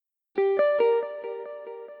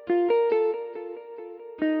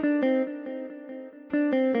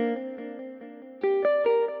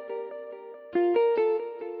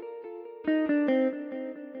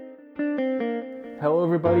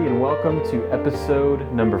everybody, and welcome to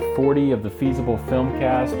episode number 40 of the Feasible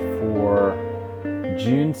Filmcast for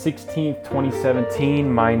June 16th,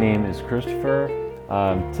 2017. My name is Christopher.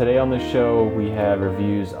 Today on the show, we have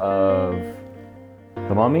reviews of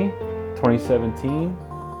The Mummy, 2017.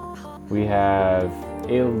 We have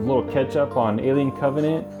a little catch-up on Alien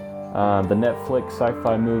Covenant, the Netflix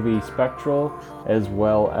sci-fi movie Spectral, as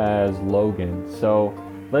well as Logan. So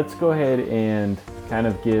let's go ahead and kind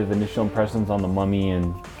of give initial impressions on The Mummy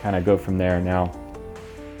and kind of go from there. Now,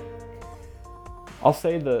 I'll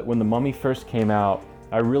say that when The Mummy first came out,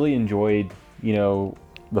 I really enjoyed,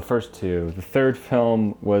 the first two. The third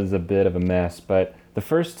film was a bit of a mess, but the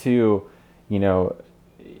first two,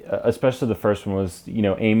 especially the first one was,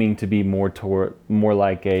 aiming to be more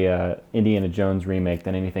like a Indiana Jones remake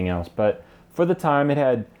than anything else. But for the time, it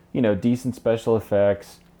had, decent special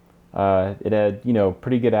effects. It had,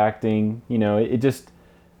 pretty good acting. It just,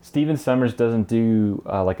 Stephen Sommers doesn't do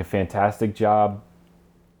like a fantastic job,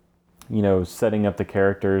 setting up the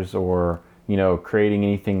characters or, creating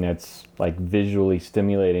anything that's like visually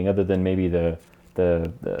stimulating, other than maybe the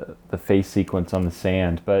face sequence on the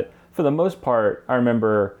sand. But for the most part, I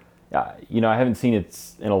remember, I haven't seen it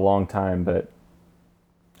in a long time, but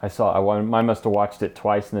I must have watched it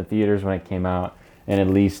twice in the theaters when it came out, and at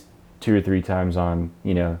least 2 or 3 times on,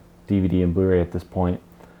 DVD and Blu-ray at this point.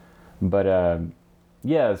 But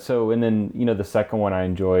so, and then the second one I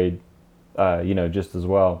enjoyed just as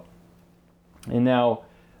well. And now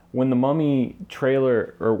when the Mummy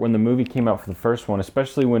trailer, or when the movie came out for the first one,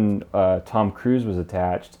 especially when Tom Cruise was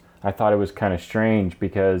attached, I thought it was kind of strange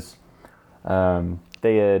because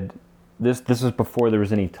they had this was before there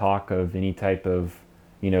was any talk of any type of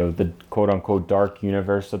the quote-unquote dark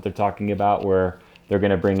universe that they're talking about, where they're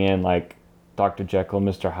going to bring in like Dr. Jekyll,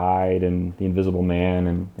 Mr. Hyde, and the Invisible Man,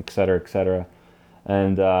 and et cetera, et cetera.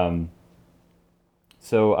 And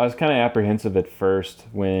so I was kind of apprehensive at first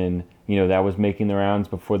when, that was making the rounds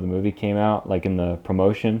before the movie came out, like in the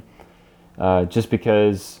promotion, just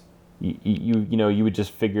because you would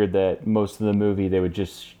just figure that most of the movie they would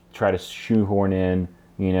just try to shoehorn in,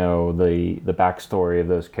 the backstory of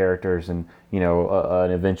those characters and,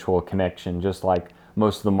 an eventual connection, just like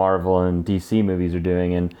most of the Marvel and DC movies are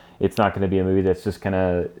doing, and it's not going to be a movie that's just going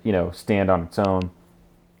to, stand on its own.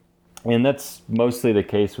 And that's mostly the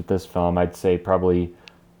case with this film. I'd say probably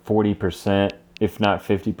 40%, if not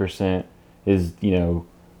 50%, is,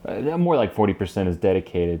 more like 40% is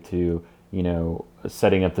dedicated to,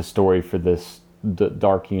 setting up the story for this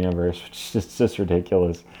dark universe, which is just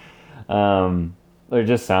ridiculous. It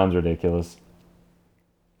just sounds ridiculous.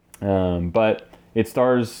 But it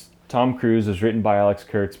stars Tom Cruise, is written by Alex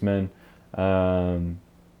Kurtzman,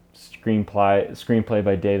 screenplay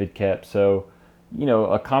by David Koepp. So,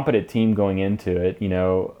 a competent team going into it.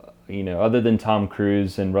 Other than Tom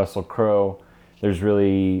Cruise and Russell Crowe, there's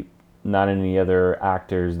really not any other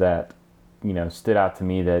actors that stood out to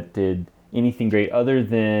me that did anything great, other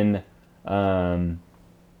than what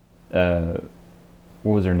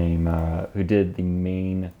was her name? Who did the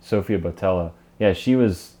main, Sofia Boutella? Yeah, she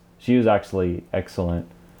was actually excellent.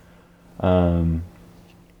 But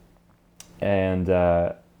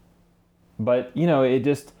it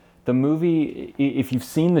just, the movie, if you've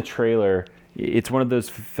seen the trailer, it's one of those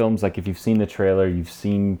films, like if you've seen the trailer, you've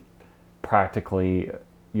seen practically,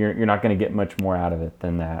 you're not going to get much more out of it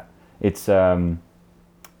than that. It's got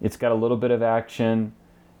a little bit of action.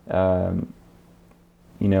 What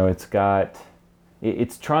it's trying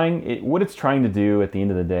to do at the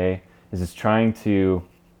end of the day is it's trying to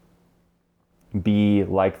be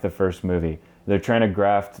like the first movie. They're trying to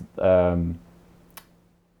graft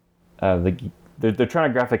they're trying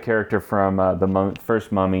to graft the character from the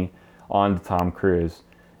first Mummy onto Tom Cruise,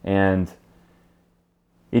 and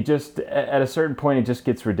it just, at a certain point, it just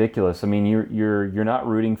gets ridiculous. I mean, you're not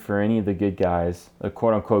rooting for any of the good guys, the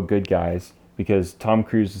quote unquote good guys, because Tom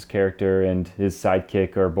Cruise's character and his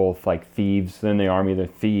sidekick are both like thieves. In the army, they're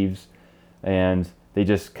thieves, and they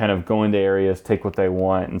just kind of go into areas, take what they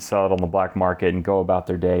want, and sell it on the black market and go about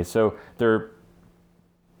their day. So they're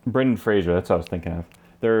Brendan Fraser. That's what I was thinking of.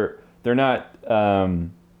 They're not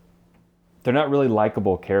really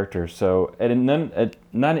likable characters. So at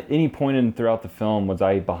not at any point throughout the film was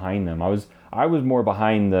I behind them. I was more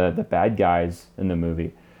behind the bad guys in the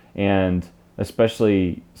movie, and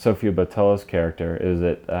especially Sofia Boutella's character. Is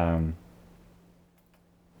it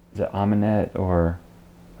Aminette, or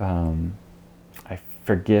I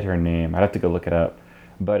forget her name. I'd have to go look it up.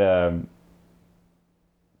 But her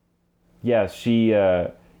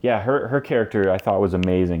character I thought was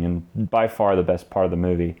amazing, and by far the best part of the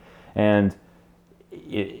movie. And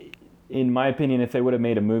in my opinion, if they would have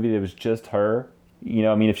made a movie that was just her,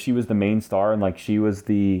 I mean, if she was the main star and like she was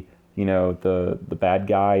the, the bad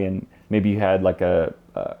guy, and maybe you had like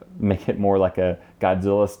make it more like a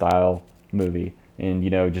Godzilla style movie, and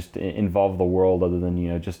just involve the world other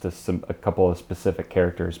than just a couple of specific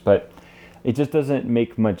characters. But it just doesn't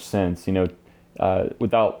make much sense,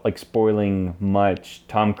 without like spoiling much.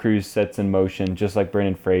 Tom Cruise sets in motion, just like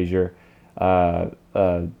Brendan Fraser,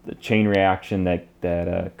 the chain reaction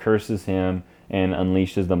that curses him and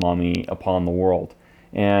unleashes the mummy upon the world,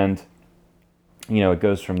 and it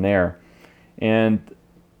goes from there. And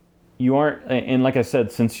you aren't, and like I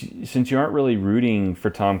said, since you aren't really rooting for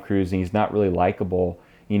Tom Cruise and he's not really likable,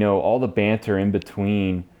 all the banter in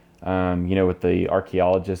between, with the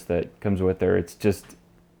archaeologist that comes with her, it's just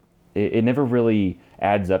it never really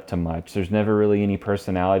adds up to much. There's never really any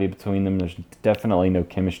personality between them. There's definitely no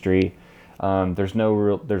chemistry. There's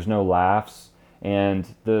no laughs, and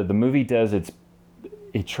the movie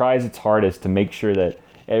it tries its hardest to make sure that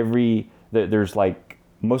there's like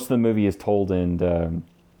most of the movie is told in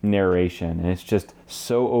narration, and it's just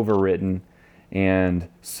so overwritten and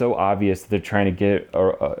so obvious that they're trying to get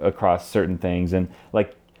across certain things. And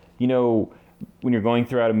like, when you're going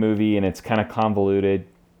throughout a movie and it's kind of convoluted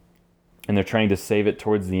and they're trying to save it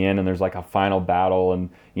towards the end, and there's like a final battle, and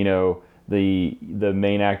the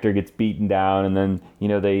main actor gets beaten down, and then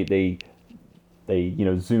they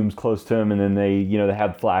zooms close to him, and then they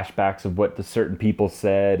have flashbacks of what the certain people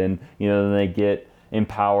said, and then they get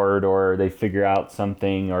empowered, or they figure out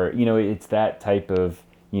something, or it's that type of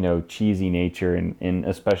cheesy nature, and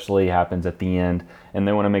especially happens at the end, and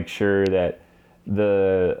they want to make sure that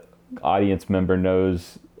the audience member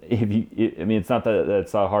knows. It's not that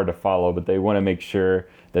it's not hard to follow, but they want to make sure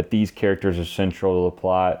that these characters are central to the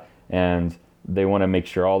plot, and they want to make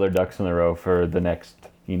sure all their ducks in a row for the next,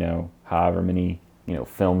 however many,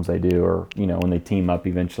 films they do, or, when they team up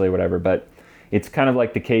eventually, whatever. But it's kind of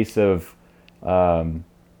like the case of,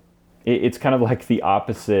 it's kind of like the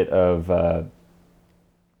opposite of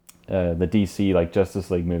the DC, like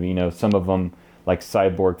Justice League movie. Some of them, like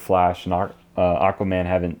Cyborg, Flash, and Aquaman,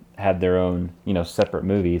 haven't had their own, separate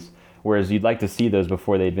movies. Whereas you'd like to see those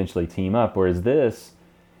before they eventually team up. Whereas this,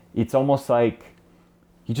 it's almost like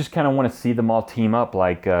you just kind of want to see them all team up,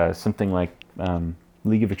 like something like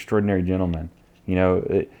League of Extraordinary Gentlemen.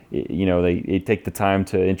 They take the time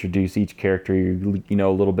to introduce each character,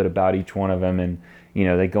 a little bit about each one of them, and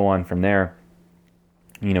they go on from there.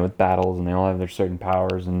 With battles, and they all have their certain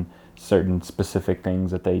powers and certain specific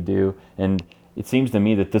things that they do. And it seems to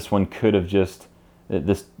me that this one could have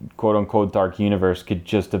this quote unquote dark universe could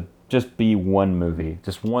just be one movie,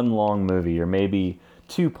 just one long movie, or maybe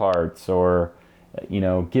two parts, or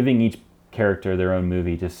giving each character their own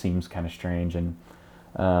movie just seems kind of strange, and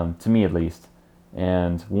to me at least.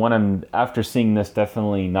 And one I'm, after seeing this,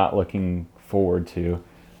 definitely not looking forward to.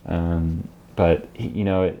 But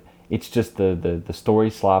it's just the story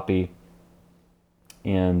sloppy,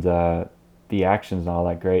 and the action's not all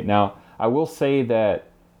that great. Now, I will say that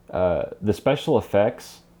the special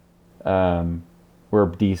effects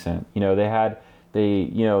were decent. The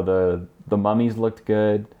mummies looked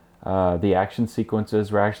good. The action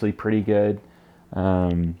sequences were actually pretty good.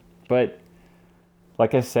 But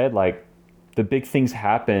like I said, like, the big things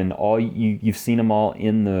happen. You've seen them all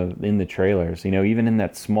in the trailers. Even in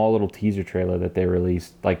that small little teaser trailer that they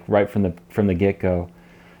released, like right from the get go,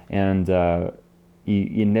 and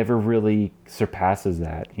you never really surpasses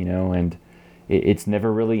that. And it's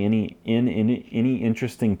never really any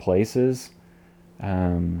interesting places.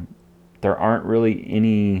 There aren't really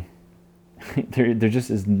any. there just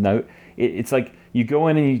is no. It's like you go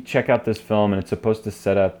in and you check out this film, and it's supposed to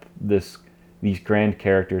set up these grand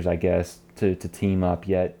characters, I guess, to team up,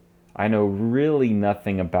 yet I know really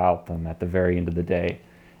nothing about them at the very end of the day.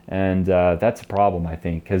 And that's a problem, I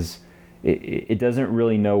think, because it doesn't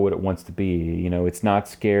really know what it wants to be. It's not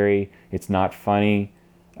scary, it's not funny,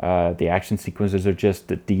 the action sequences are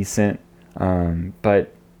just decent,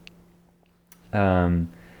 but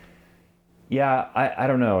yeah, I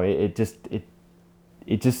don't know, it just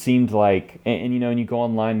seemed like, and you go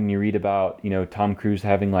online and you read about Tom Cruise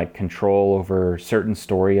having like control over certain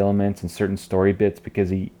story elements and certain story bits, because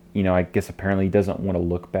he I guess apparently he doesn't want to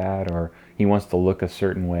look bad, or he wants to look a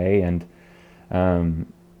certain way, and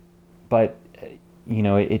but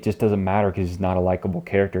it just doesn't matter, because he's not a likable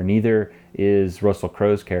character. Neither is Russell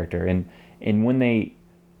Crowe's character, and when they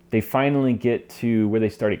finally get to where they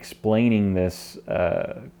start explaining this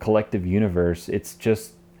collective universe, it's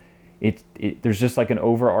just there's just like an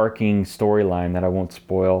overarching storyline that I won't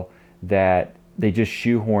spoil, that they just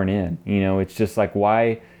shoehorn in. It's just like,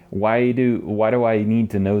 why do I need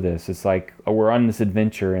to know this? It's like, oh, we're on this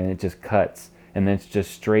adventure, and it just cuts, and then it's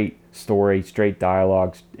just straight story, straight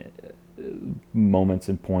dialogues, moments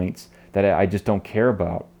and points that I just don't care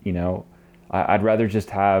about. I'd rather just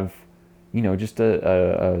have, just just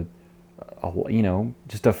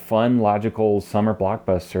a fun, logical summer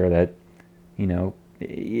blockbuster that,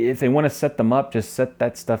 if they want to set them up, just set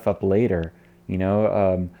that stuff up later.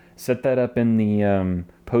 Set that up in the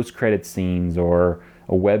post-credit scenes or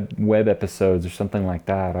a web episodes or something like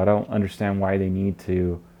that. I don't understand why they need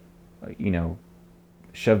to,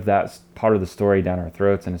 shove that part of the story down our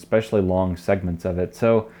throats, and especially long segments of it.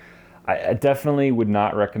 So I definitely would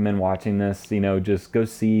not recommend watching this. Just go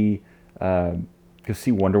see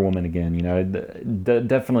Wonder Woman again.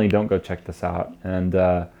 Definitely don't go check this out. And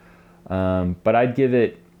but I'd give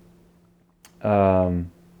it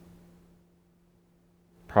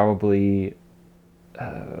probably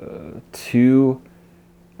a 2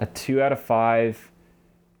 out of 5.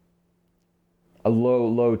 A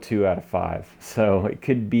low 2 out of 5. So it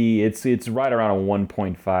could be it's right around a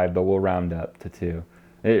 1.5, but we'll round up to 2.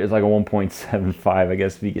 It's like a 1.75, I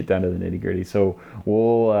guess, if you get down to the nitty gritty. So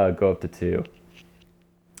we'll go up to 2.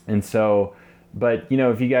 And so, but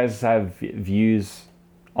if you guys have views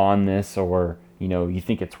on this, or you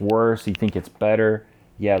think it's worse, you think it's better,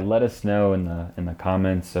 yeah, let us know in the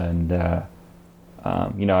comments. And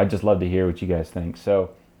I'd just love to hear what you guys think. So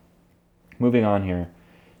moving on here.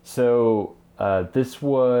 So this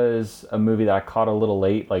was a movie that I caught a little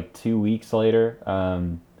late, like 2 weeks later.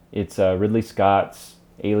 It's Ridley Scott's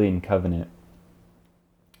Alien Covenant.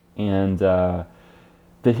 And the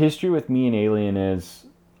history with me and Alien is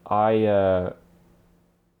I,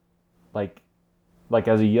 like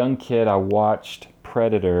as a young kid, I watched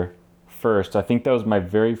Predator first. I think that was my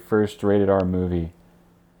very first rated R movie.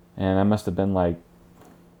 And I must have been like,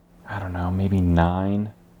 I don't know, maybe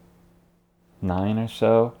 9 or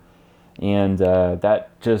so. And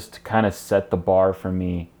that just kind of set the bar for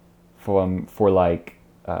me for like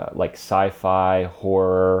sci-fi,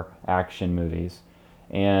 horror, action movies.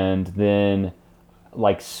 And then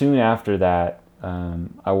like soon after that,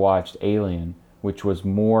 I watched Alien, which was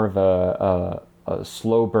more of a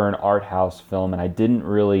slow burn art house film, and I didn't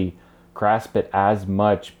really grasp it as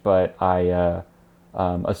much, but I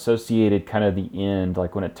associated kind of the end,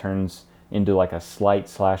 like when it turns into like a slight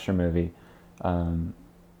slasher movie.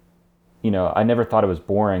 I never thought it was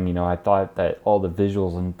boring. I thought that all the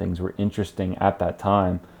visuals and things were interesting at that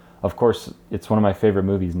time. Of course, it's one of my favorite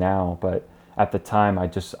movies now, but at the time, I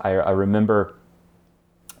remember,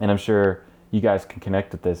 and I'm sure you guys can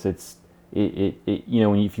connect with this.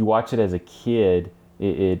 If you watch it as a kid,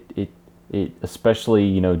 it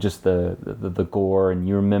especially just the gore, and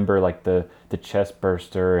you remember like the chest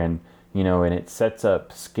burster, and and it sets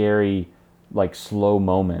up scary, like slow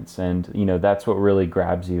moments, and that's what really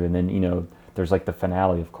grabs you. And then there's like the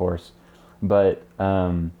finale, of course. But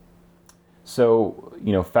so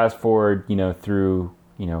fast forward through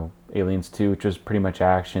Aliens 2, which was pretty much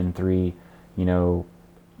action. 3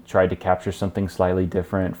 tried to capture something slightly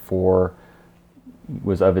different. 4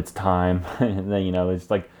 was of its time. And then it's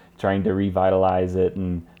like trying to revitalize it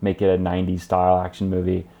and make it a 90s style action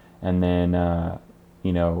movie. And then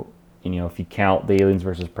if you count the Aliens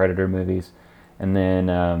versus Predator movies, and then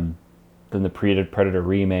the Predator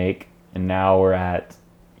remake, and now we're at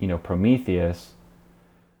Prometheus.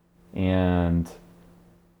 And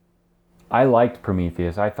I liked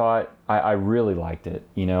Prometheus. I thought I really liked it.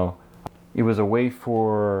 It was a way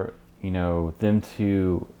for them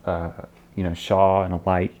to Shaw and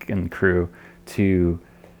alike and the crew to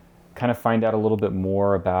kind of find out a little bit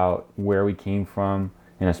more about where we came from,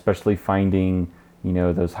 and especially finding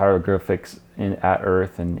those hieroglyphics at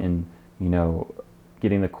Earth, and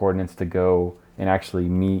getting the coordinates to go and actually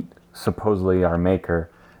meet supposedly our maker.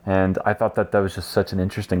 And I thought that was just such an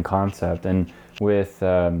interesting concept. And with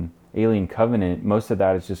Alien Covenant, most of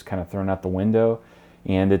that is just kind of thrown out the window.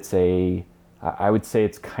 And I would say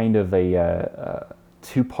it's kind of a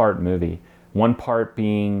 2-part movie. One part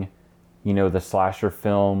being, the slasher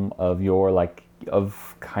film of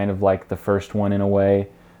kind of like the first one in a way,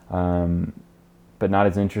 but not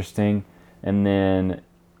as interesting. And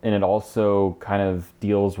it also kind of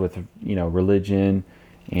deals with, religion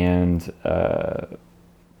and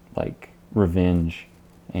like revenge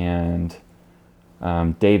and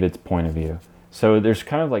David's point of view. So there's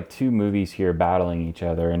kind of like 2 movies here battling each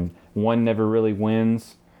other, and one never really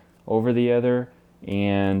wins over the other,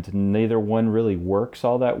 and neither one really works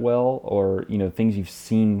all that well, or things you've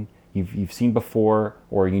seen before,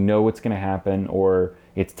 or what's going to happen, or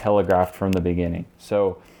it's telegraphed from the beginning.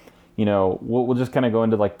 So we'll just kind of go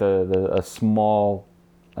into like a small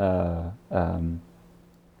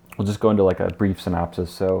we'll just go into like a brief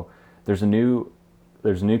synopsis. So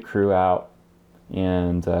there's a new crew out,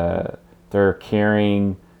 and they're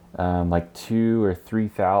carrying like 2 or 3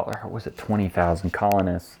 thousand, or was it 20,000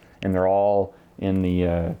 colonists, and they're all in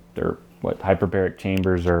the they're what, hyperbaric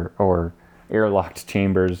chambers or airlocked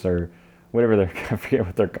chambers or whatever they're, I forget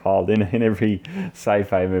what they're called in every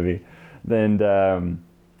sci-fi movie. Then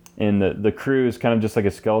and the crew is kind of just like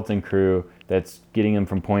a skeleton crew that's getting them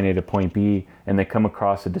from point A to point B, and they come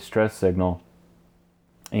across a distress signal,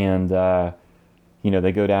 and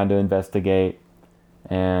they go down to investigate,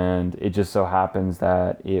 and it just so happens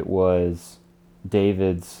that it was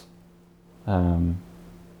David's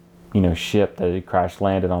ship that had crash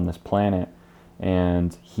landed on this planet,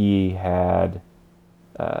 and he had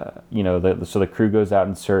so the crew goes out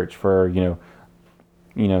and search for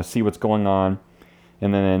see what's going on,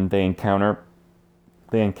 and then they encounter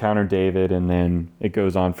David, and then it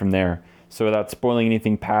goes on from there. So without spoiling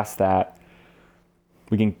anything past that,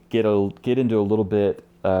 we can get into a little bit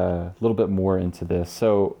more into this.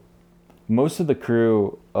 So most of the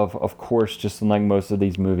crew, of course, just like most of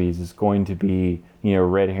these movies, is going to be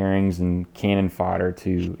red herrings and cannon fodder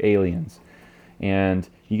to aliens, and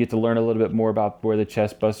you get to learn a little bit more about where the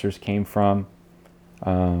chestbusters came from,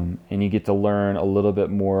 and you get to learn a little bit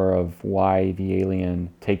more of why the alien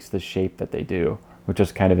takes the shape that they do, which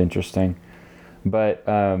is kind of interesting. But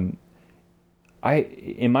in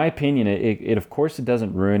my opinion, it of course it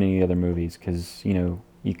doesn't ruin any other movies, because you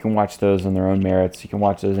can watch those on their own merits. You can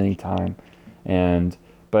watch those anytime,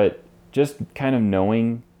 but just kind of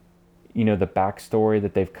knowing the backstory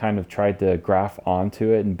that they've kind of tried to graph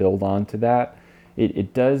onto it and build onto that,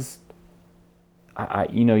 it does.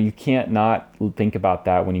 You can't not think about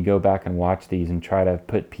that when you go back and watch these and try to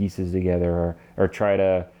put pieces together, or try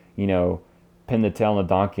to pin the tail on the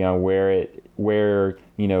donkey on where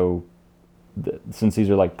since these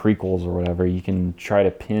are like prequels or whatever, you can try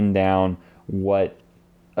to pin down what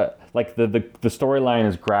like the storyline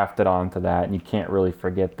is grafted onto that, and you can't really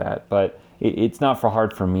forget that. But it's not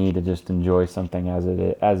hard for me to just enjoy something as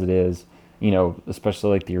it is, especially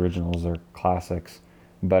like the originals are classics.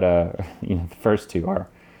 But the first two are,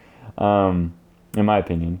 in my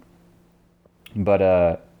opinion.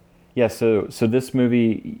 But yeah, so this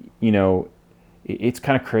movie, it's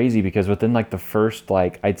kind of crazy, because within like the first,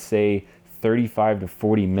 like, I'd say 35 to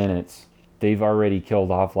 40 minutes, they've already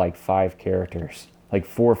killed off like 5 characters, like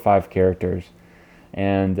 4 or 5 characters.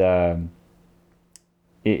 And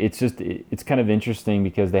it's kind of interesting,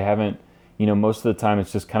 because they haven't, most of the time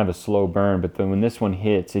it's just kind of a slow burn, but then when this one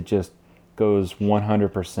hits, it just goes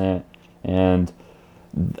 100%. And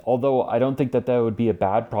although I don't think that would be a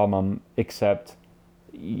bad problem, except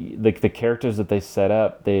like the characters that they set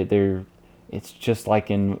up, it's just like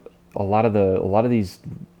in a lot of these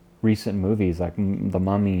recent movies, like The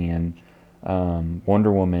Mummy and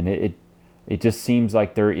Wonder Woman, it just seems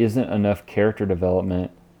like there isn't enough character development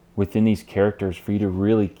within these characters for you to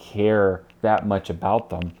really care that much about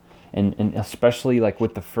them. And especially like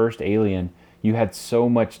with the first Alien, you had so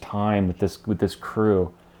much time with this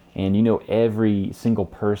crew, and every single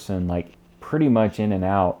person, like, pretty much in and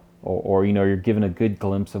out, or you're given a good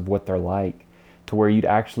glimpse of what they're like, to where you'd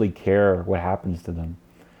actually care what happens to them.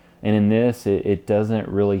 And in this, it doesn't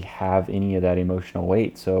really have any of that emotional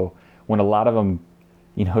weight. So when a lot of them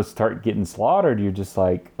start getting slaughtered, you're just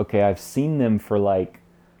like, okay, I've seen them for like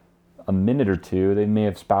a minute or two. They may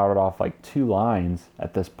have spouted off like 2 lines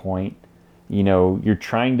at this point. You're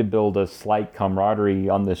trying to build a slight camaraderie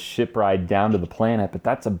on this ship ride down to the planet, but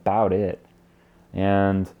that's about it.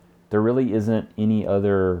 And there really isn't any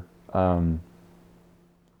other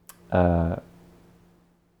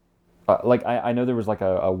like I know there was like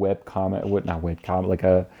a web comment, not web comment, like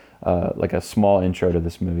a small intro to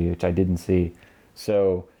this movie, which I didn't see.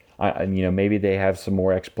 So maybe they have some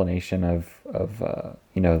more explanation of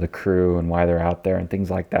the crew and why they're out there and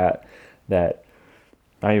things like that. That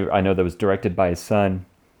I know that was directed by his son,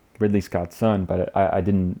 Ridley Scott's son, but I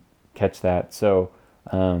didn't catch that. So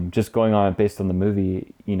just going on based on the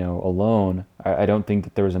movie, alone, I don't think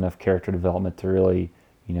that there was enough character development to really,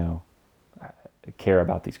 care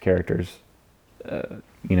about these characters.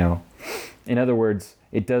 In other words,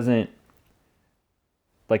 it doesn't,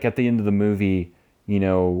 like at the end of the movie,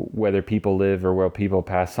 whether people live or whether people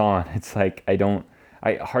pass on, it's like I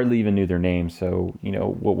hardly even knew their names. So,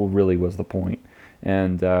 what really was the point?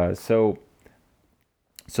 And so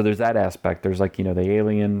there's that aspect. There's like, the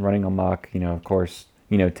alien running amok, of course,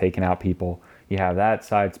 taking out people. You have that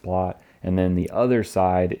side's plot. And then the other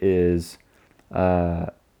side is,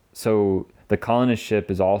 so the colonist ship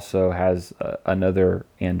also has another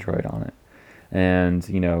android on it. And,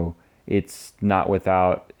 it's not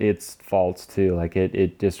without its faults too. Like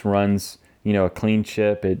it just runs, a clean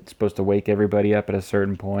ship. It's supposed to wake everybody up at a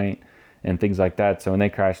certain point and things like that. So when they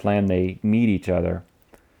crash land, they meet each other.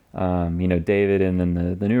 David and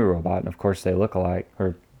then the new robot, and of course they look alike,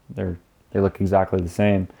 or they look exactly the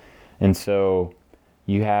same. And so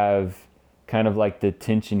you have kind of like the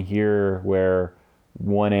tension here where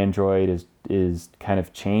one android is kind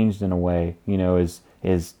of changed in a way,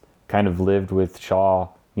 is kind of lived with Shaw,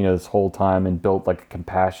 this whole time and built like a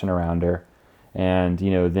compassion around her, and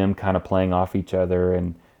them kind of playing off each other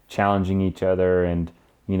and challenging each other, and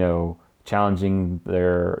challenging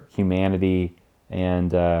their humanity,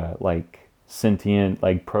 and like sentient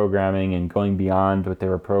like programming and going beyond what they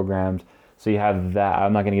were programmed. So you have that.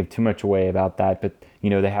 I'm not going to give too much away about that, but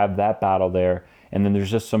they have that battle there, and then there's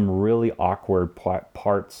just some really awkward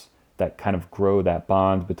parts that kind of grow that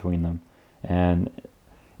bond between them, and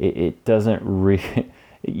it doesn't really.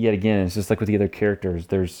 Yet again, it's just like with the other characters.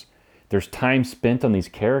 There's time spent on these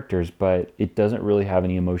characters, but it doesn't really have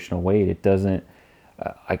any emotional weight. It doesn't.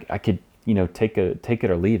 I could take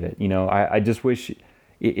it or leave it. I just wish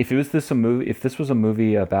if this was a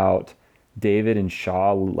movie about David and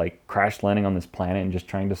Shaw like crash landing on this planet and just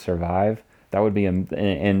trying to survive, that would be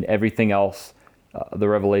and everything else, the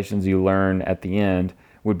revelations you learn at the end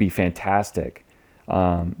would be fantastic.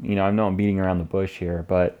 I know I'm beating around the bush here,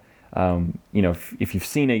 but if you've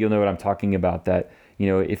seen it, you'll know what I'm talking about. That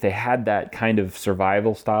if they had that kind of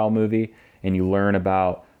survival style movie, and you learn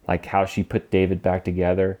about like how she put David back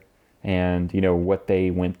together, and what they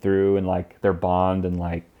went through, and like their bond, and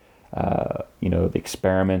like the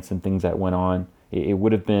experiments and things that went on, it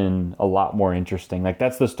would have been a lot more interesting. Like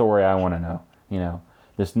that's the story I want to know.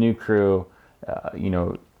 This new crew,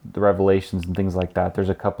 the revelations and things like that. There's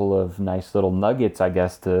a couple of nice little nuggets, I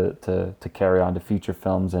guess, to carry on to future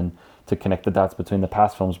films and to connect the dots between the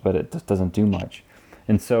past films, but it just doesn't do much.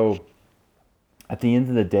 And so at the end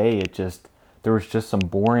of the day, there was just some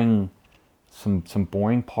boring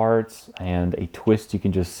parts and a twist you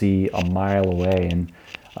can just see a mile away. And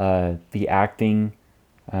the acting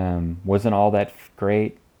wasn't all that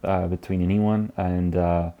great between anyone.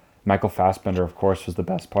 And Michael Fassbender, of course, was the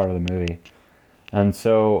best part of the movie. And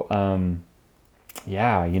so, I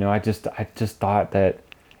just thought that,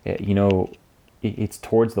 it's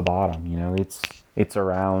towards the bottom. It's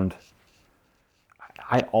around.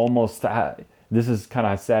 This is kind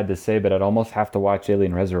of sad to say, but I'd almost have to watch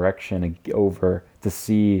Alien Resurrection over to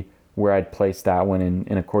see where I'd place that one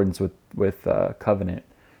in accordance with Covenant.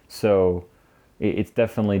 So it's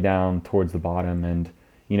definitely down towards the bottom. And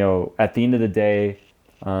at the end of the day,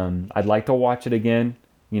 I'd like to watch it again.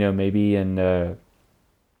 Maybe in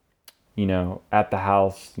at the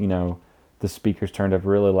house. The speakers turned up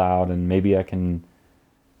really loud, and maybe I can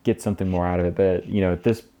get something more out of it. But at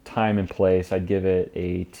this time and place, I'd give it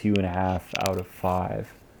a 2.5 out of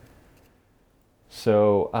 5.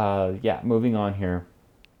 So moving on here.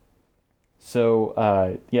 So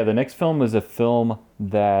the next film was a film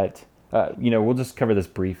that we'll just cover this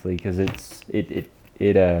briefly because it's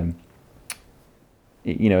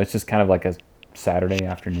just kind of like a Saturday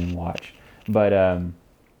afternoon watch. But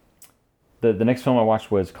the next film I watched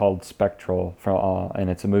was called Spectral, and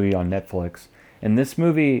it's a movie on Netflix. And this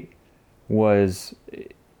movie was,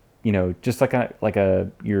 just like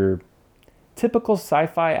your typical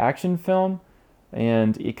sci-fi action film,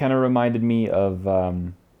 and it kind of reminded me of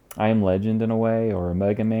I Am Legend in a way, or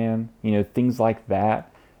Mega Man, things like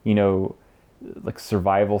that, like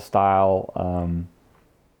survival style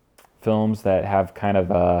films that have kind of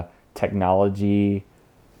a technology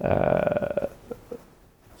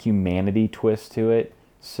humanity twist to it.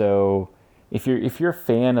 So if you're a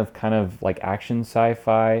fan of kind of like action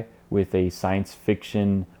sci-fi with a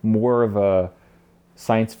more of a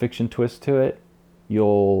science fiction twist to it,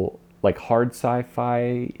 you'll like hard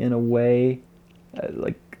sci-fi in a way,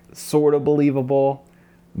 like sort of believable,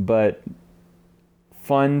 but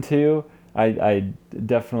fun too. I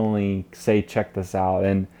definitely say check this out.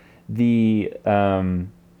 And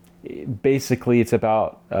basically it's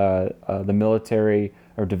about the military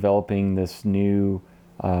are developing this new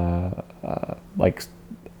like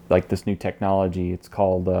this new technology. It's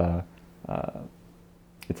called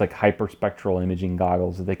it's like hyperspectral imaging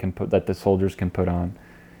goggles that the soldiers can put on,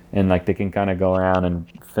 and like they can kind of go around and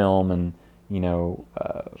film, and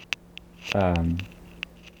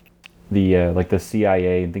like the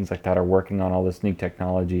CIA and things like that are working on all this new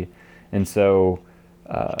technology. And so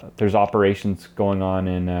there's operations going on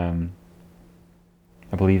in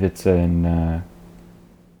I believe it's in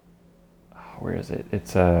where is it?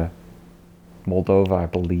 It's Moldova, I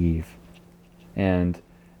believe. And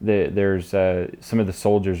there's some of the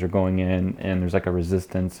soldiers are going in, and there's like a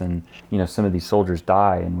resistance, and some of these soldiers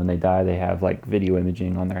die, and when they die, they have like video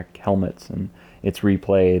imaging on their helmets, and it's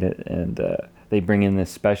replayed, and they bring in this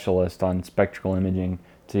specialist on spectral imaging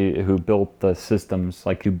who built the systems,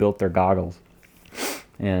 like who built their goggles,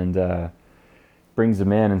 and brings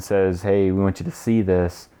them in and says, "Hey, we want you to see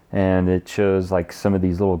this." And it shows like some of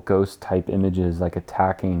these little ghost type images like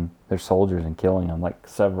attacking their soldiers and killing them, like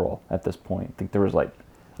several at this point. I think there was like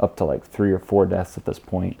up to like 3 or 4 deaths at this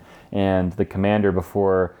point. And the commander,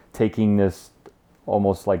 before taking this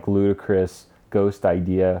almost like ludicrous ghost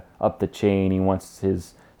idea up the chain, he wants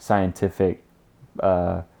his scientific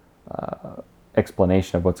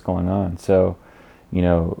explanation of what's going on. So,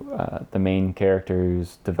 the main character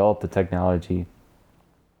who's developed the technology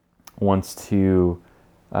wants to,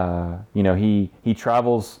 he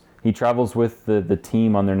travels with the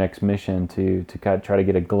team on their next mission to kind of try to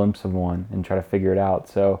get a glimpse of one and try to figure it out.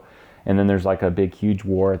 So, and then there's like a big huge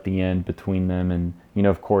war at the end between them, and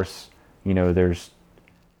of course, there's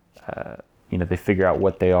they figure out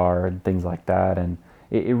what they are and things like that, and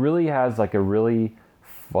it really has like a really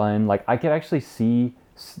fun, like I could actually see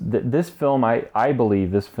this film. I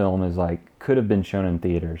believe this film is like could have been shown in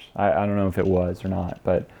theaters. I don't know if it was or not,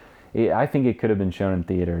 but I think it could have been shown in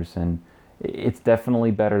theaters, and it's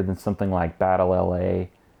definitely better than something like Battle LA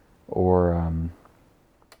or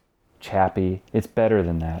Chappie. It's better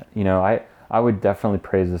than that. I would definitely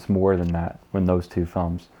praise this more than that when those two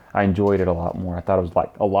films. I enjoyed it a lot more. I thought it was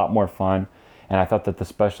like a lot more fun, and I thought that the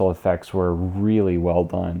special effects were really well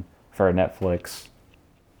done for a Netflix,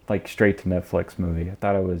 like straight to Netflix movie. I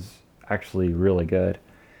thought it was actually really good.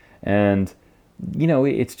 And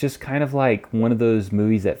it's just kind of like one of those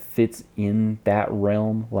movies that fits in that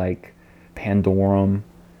realm, like Pandorum.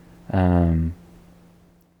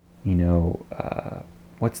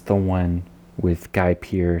 What's the one with Guy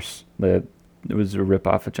Pearce? It was a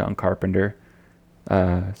ripoff of John Carpenter.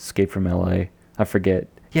 Escape from LA. I forget.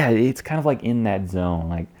 Yeah, it's kind of like in that zone,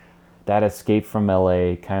 like that Escape from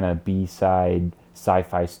LA kind of B-side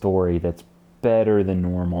sci-fi story that's better than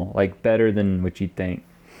normal, like better than what you'd think.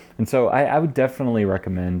 And so I would definitely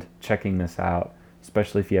recommend checking this out,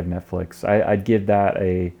 especially if you have Netflix. I'd give that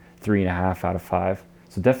a 3.5 out of 5.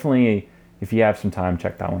 So definitely, if you have some time,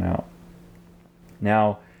 check that one out.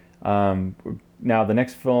 Now the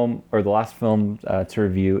next film, or the last film to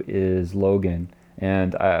review, is Logan.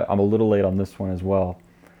 And I'm a little late on this one as well.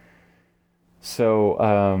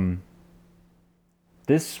 So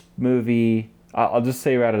this movie, I'll just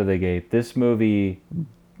say right out of the gate, this movie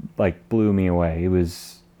like blew me away. It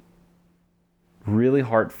was really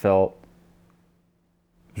heartfelt.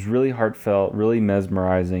 It was really heartfelt, really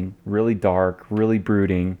mesmerizing, really dark, really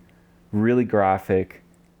brooding, really graphic,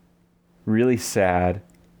 really sad.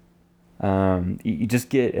 You just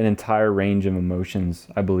get an entire range of emotions,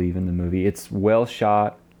 I believe, in the movie. It's well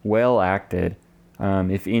shot, well acted.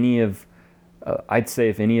 I'd say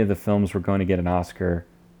if any of the films were going to get an Oscar,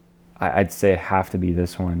 I'd say it'd have to be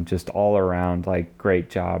this one. Just all around, like, great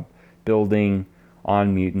job building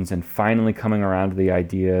on mutants and finally coming around to the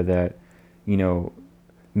idea that,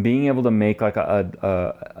 being able to make like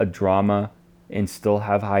a drama and still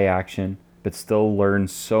have high action, but still learn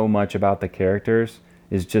so much about the characters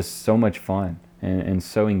is just so much fun and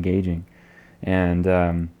so engaging. And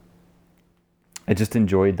I just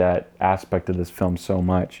enjoyed that aspect of this film so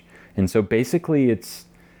much. And so basically it's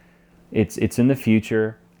in the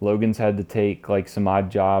future. Logan's had to take like some odd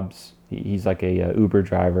jobs. He's like a Uber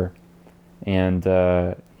driver, and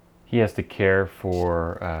he has to care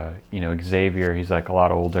for Xavier. He's like a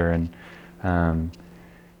lot older, and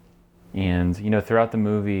throughout the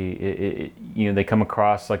movie, they come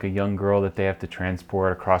across like a young girl that they have to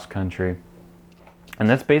transport across country, and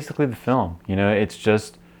that's basically the film. It's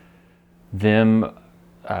just them.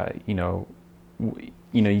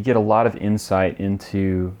 You get a lot of insight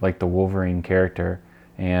into like the Wolverine character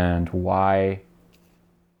and why.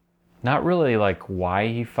 Not really like why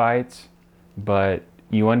he fights, but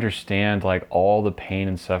you understand like all the pain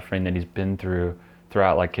and suffering that he's been through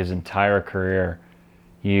throughout like his entire career.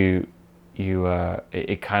 It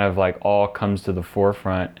kind of like all comes to the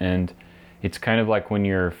forefront, and it's kind of like when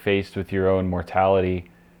you're faced with your own mortality,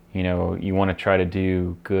 you want to try to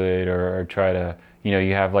do good or try to,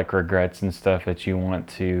 you have like regrets and stuff that you want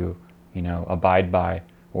to, abide by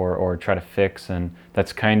or try to fix, and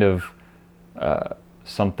that's kind of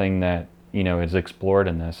something that is explored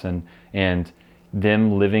in this, and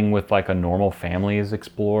them living with like a normal family is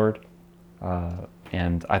explored,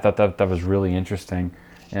 and I thought that was really interesting,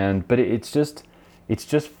 but it's just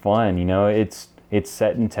fun. It's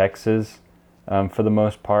set in Texas for the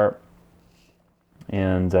most part,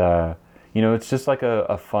 And it's just like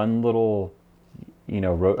a fun little,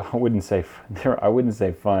 I wouldn't say I wouldn't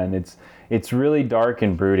say fun. It's really dark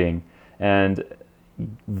and brooding, and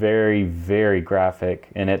very, very graphic,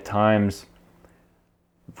 and at times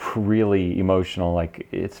really emotional. Like,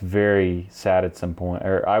 it's very sad at some point,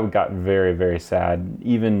 or I got very, very sad,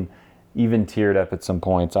 even teared up at some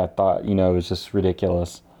points. I thought, it was just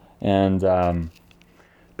ridiculous. And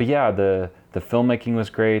but yeah, the filmmaking was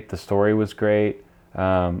great, the story was great.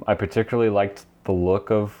 I particularly liked the look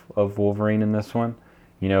of Wolverine in this one.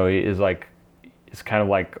 It is like, it's kind of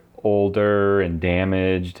like older and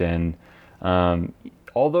damaged, and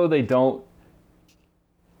although they don't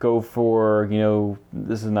go for,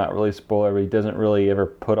 this is not really a spoiler, but he doesn't really ever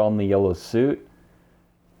put on the yellow suit.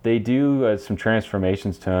 They do some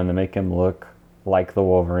transformations to him to make him look like the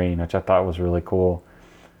Wolverine, which I thought was really cool.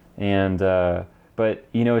 And but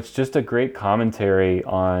it's just a great commentary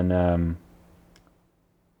on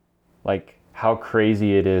like how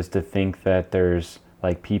crazy it is to think that there's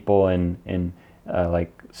like people in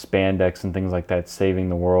like spandex and things like that saving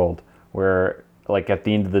the world, where like at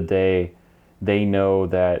the end of the day they know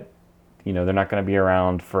that they're not going to be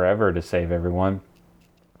around forever to save everyone.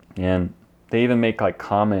 And they even make like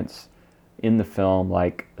comments in the film,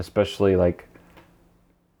 like especially like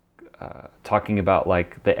talking about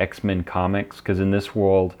like the X-Men comics, because in this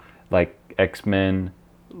world, like X-Men,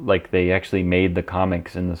 like they actually made the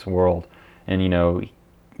comics in this world. And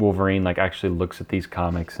Wolverine like actually looks at these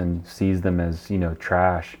comics and sees them as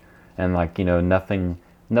trash, and like nothing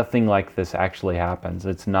like this actually happens.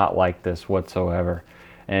 It's not like this whatsoever.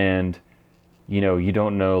 And you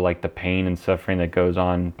don't know like the pain and suffering that goes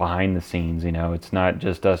on behind the scenes. It's not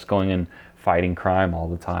just us going and fighting crime all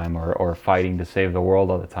the time, or fighting to save the world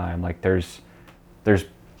all the time. Like there's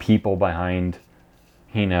people behind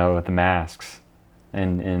the masks,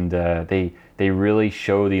 and they really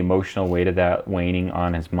show the emotional weight of that waning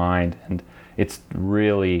on his mind, and it's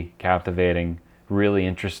really captivating, really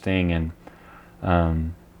interesting.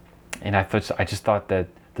 And I just thought that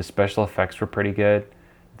the special effects were pretty good.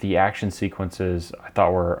 The action sequences I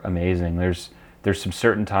thought were amazing. There's some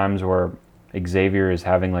certain times where Xavier is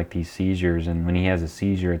having like these seizures, and when he has a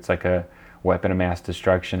seizure, it's like a weapon of mass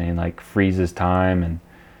destruction, and like freezes time, and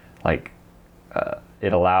like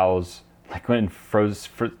it allows, like when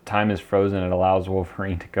time is frozen, it allows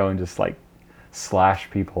Wolverine to go and just like slash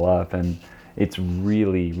people up, and it's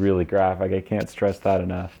really, really graphic. I can't stress that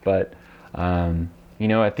enough. But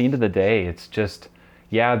at the end of the day, it's just,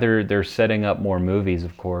 yeah, they're setting up more movies,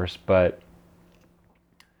 of course, but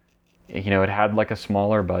it had like a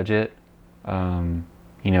smaller budget.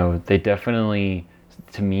 They definitely,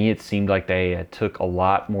 to me, it seemed like they took a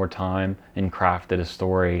lot more time and crafted a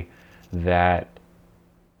story that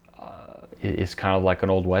is kind of like an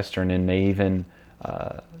old Western, and they even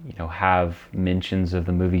have mentions of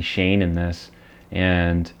the movie Shane in this,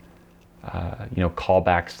 and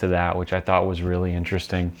callbacks to that, which I thought was really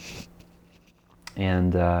interesting.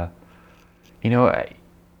 And at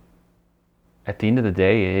the end of the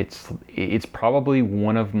day, it's probably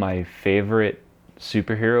one of my favorite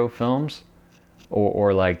superhero films,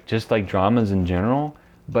 or like just like dramas in general.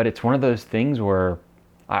 But it's one of those things where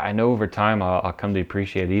I know over time I'll come to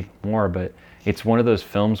appreciate it even more. But it's one of those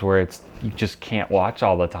films where you just can't watch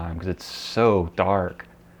all the time because it's so dark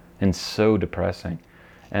and so depressing.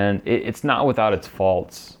 And it's not without its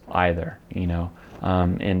faults either,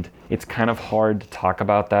 and it's kind of hard to talk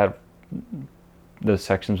about those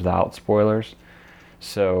sections without spoilers.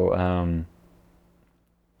 So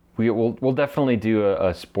we'll definitely do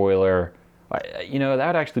a spoiler. That would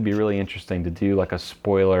actually be really interesting to do like a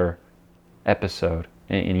spoiler episode,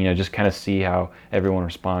 and just kind of see how everyone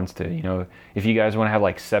responds to it. If you guys want to have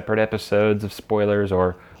like separate episodes of spoilers,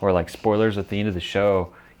 or like spoilers at the end of the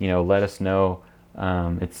show, let us know.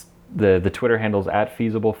 It's the Twitter handle's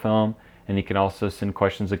 @feasiblefilm, and you can also send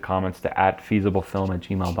questions and comments to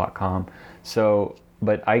 @feasiblefilm@gmail.com. So,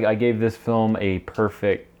 but I gave this film a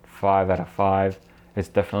perfect 5 out of 5. It's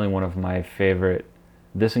definitely one of my favorite.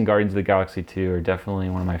 This and Guardians of the Galaxy 2 are definitely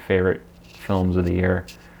one of my favorite films of the year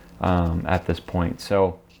at this point.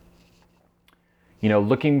 So,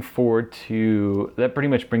 looking forward to that. Pretty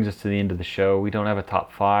much brings us to the end of the show. We don't have a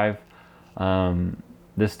top 5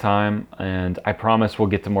 this time, and I promise we'll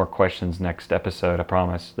get to more questions next episode. I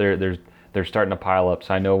promise. They're starting to pile up,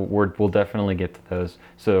 so I know we'll definitely get to those.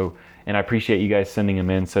 So, and I appreciate you guys sending them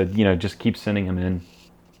in. So just keep sending them in,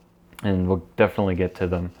 and we'll definitely get to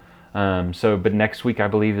them. But next week I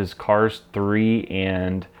believe is Cars 3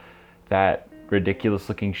 and that ridiculous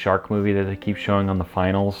looking shark movie that they keep showing on the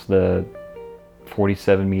finals, the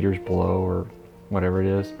 47 meters below or whatever it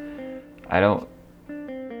is.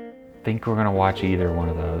 think we're gonna watch either one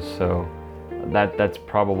of those. So that's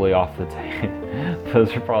probably off the table.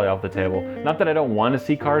 Those are probably off the table. Not that I don't want to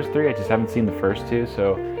see Cars 3, I just haven't seen the first two.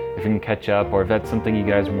 So if you can catch up, or if that's something you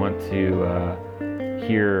guys want to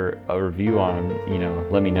hear a review on,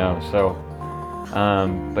 let me know. So,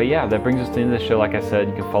 but yeah, that brings us to the end of the show. Like I said,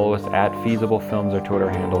 you can follow us at Feasible Films, our Twitter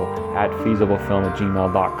handle, at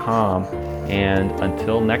feasiblefilm@gmail.com. And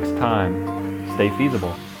until next time, stay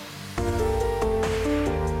feasible.